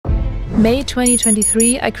May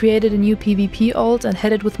 2023, I created a new PvP ult and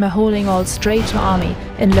headed with my hurling ult straight to army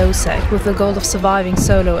in low sec with the goal of surviving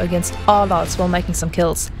solo against all odds while making some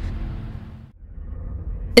kills.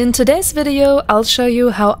 In today's video, I'll show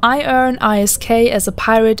you how I earn ISK as a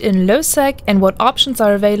pirate in low sec and what options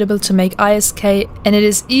are available to make ISK, and it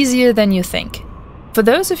is easier than you think. For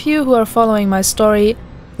those of you who are following my story,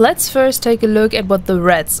 let's first take a look at what the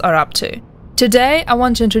Reds are up to. Today I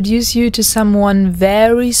want to introduce you to someone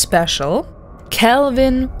very special,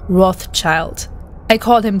 Kevin Rothchild. I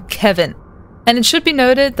call him Kevin. And it should be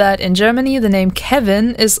noted that in Germany the name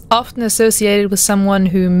Kevin is often associated with someone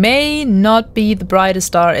who may not be the brightest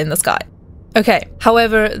star in the sky. Okay,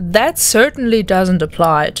 however, that certainly doesn't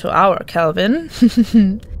apply to our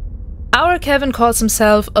Kalvin. Our Kevin calls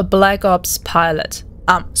himself a Black Ops pilot.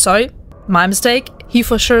 Sorry, my mistake. He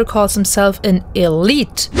for sure calls himself an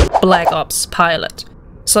elite Black Ops pilot.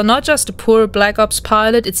 So not just a poor Black Ops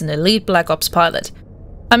pilot, it's an elite Black Ops pilot.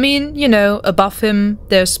 I mean, you know, above him,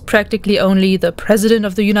 there's practically only the President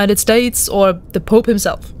of the United States or the Pope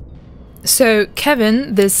himself. So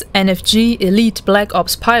Kevin, this NFG elite Black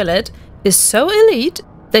Ops pilot, is so elite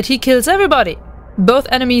that he kills everybody, both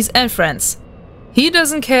enemies and friends. He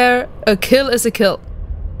doesn't care, a kill is a kill.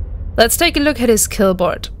 Let's take a look at his kill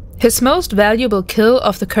board. His most valuable kill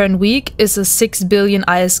of the current week is a 6 billion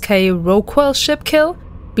ISK Rockwell ship kill,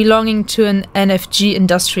 belonging to an NFG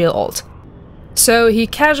industrial ult. So he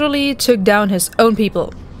casually took down his own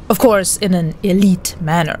people, of course in an elite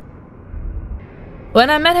manner.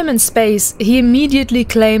 When I met him in space, he immediately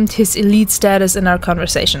claimed his elite status in our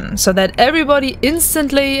conversation, so that everybody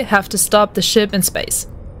instantly have to stop the ship in space.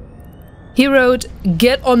 He wrote,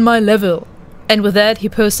 "Get on my level," and with that he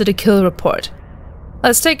posted a kill report.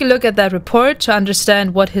 Let's take a look at that report to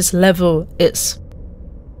understand what his level is.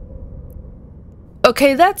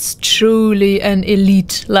 Okay, that's truly an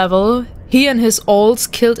elite level. He and his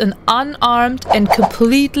ults killed an unarmed and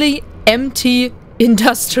completely empty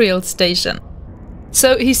industrial station.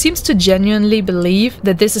 So he seems to genuinely believe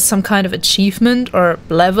that this is some kind of achievement or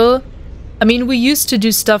level. I mean, we used to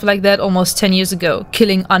do stuff like that almost 10 years ago,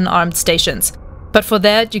 killing unarmed stations. But for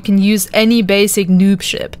that you can use any basic noob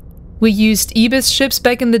ship. We used Ibis ships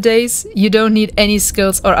back in the days, you don't need any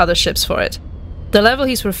skills or other ships for it. The level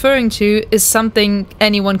he's referring to is something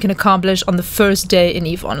anyone can accomplish on the first day in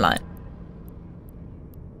EVE Online.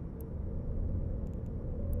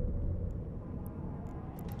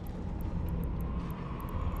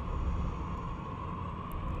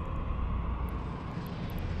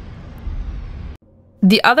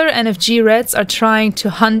 The other NFG Reds are trying to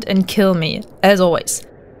hunt and kill me, as always.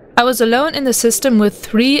 I was alone in the system with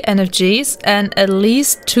 3 NFGs and at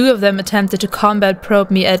least 2 of them attempted to combat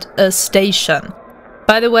probe me at a station.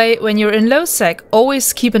 By the way, when you're in low sec,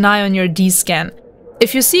 always keep an eye on your D-scan.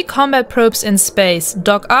 If you see combat probes in space,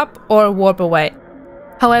 dock up or warp away.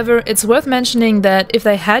 However, it's worth mentioning that if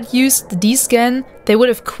they had used the D-scan, they would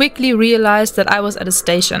have quickly realized that I was at a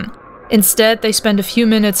station. Instead, they spent a few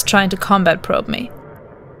minutes trying to combat probe me.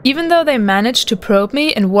 Even though they managed to probe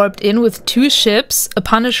me and warped in with 2 ships, a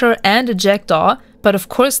Punisher and a Jackdaw, but of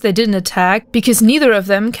course they didn't attack because neither of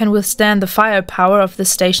them can withstand the firepower of the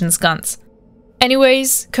station's guns.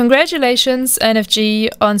 Anyways, congratulations NFG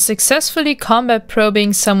on successfully combat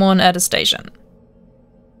probing someone at a station.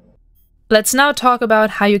 Let's now talk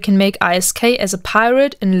about how you can make ISK as a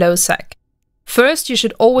pirate in low sec. First, you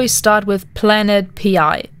should always start with Planet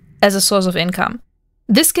PI as a source of income.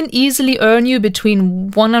 This can easily earn you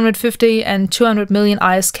between 150 and 200 million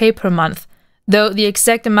ISK per month, though the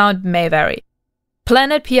exact amount may vary.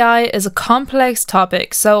 Planet PI is a complex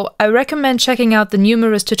topic, so I recommend checking out the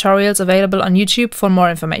numerous tutorials available on YouTube for more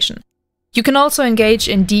information. You can also engage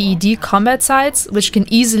in DED combat sites, which can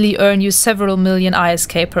easily earn you several million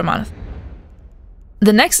ISK per month.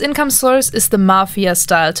 The next income source is the Mafia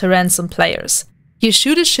style to ransom players. You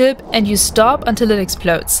shoot a ship and you stop until it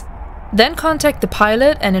explodes. Then contact the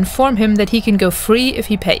pilot and inform him that he can go free if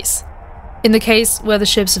he pays. In the case where the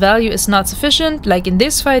ship's value is not sufficient, like in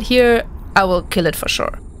this fight here, I will kill it for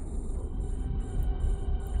sure.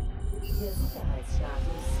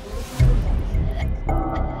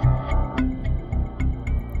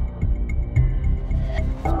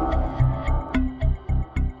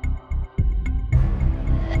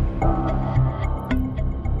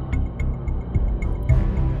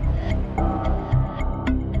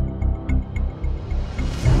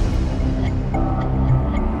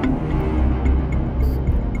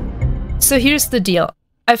 So here's the deal.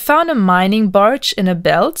 I found a mining barge in a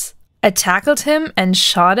belt, I tackled him and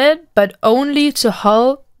shot it, but only to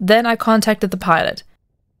hull, then I contacted the pilot.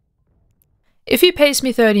 If he pays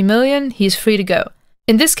me 30 million, he's free to go.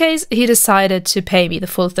 In this case, he decided to pay me the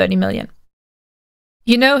full 30 million.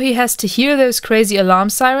 You know, he has to hear those crazy alarm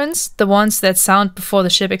sirens, the ones that sound before the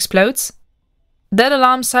ship explodes. That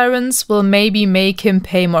alarm sirens will maybe make him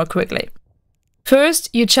pay more quickly. First,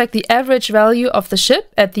 you check the average value of the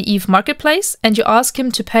ship at the EVE marketplace and you ask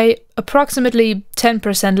him to pay approximately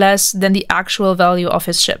 10% less than the actual value of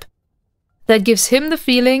his ship. That gives him the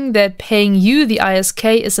feeling that paying you the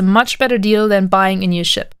ISK is a much better deal than buying a new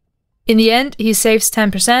ship. In the end, he saves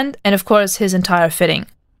 10% and of course his entire fitting.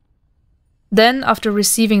 Then, after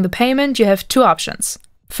receiving the payment, you have two options.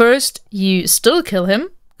 First, you still kill him,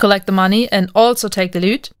 collect the money and also take the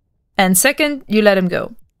loot. And second, you let him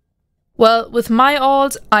go. Well, with my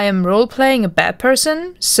alt, I am role-playing a bad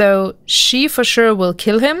person, so she for sure will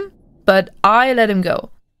kill him, but I let him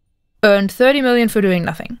go. Earned 30 million for doing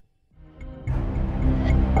nothing.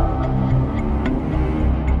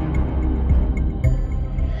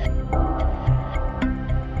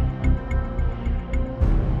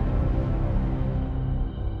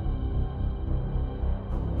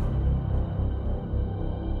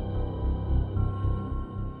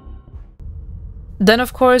 Then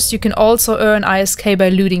of course you can also earn ISK by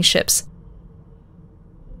looting ships.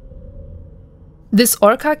 This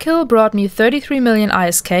Orca kill brought me 33 million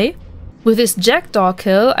ISK. With this Jackdaw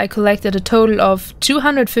kill I collected a total of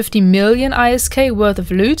 250 million ISK worth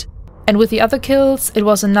of loot, and with the other kills it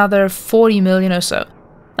was another 40 million or so.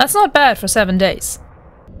 That's not bad for 7 days.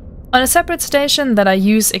 On a separate station that I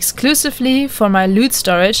use exclusively for my loot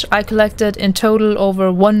storage, I collected in total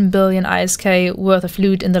over 1 billion ISK worth of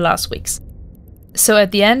loot in the last weeks. So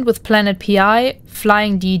at the end, with Planet PI,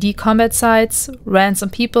 flying DD combat sites, ransom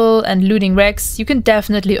people and looting wrecks, you can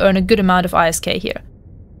definitely earn a good amount of ISK here.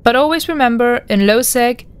 But always remember, in low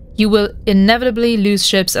sec, you will inevitably lose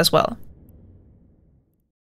ships as well.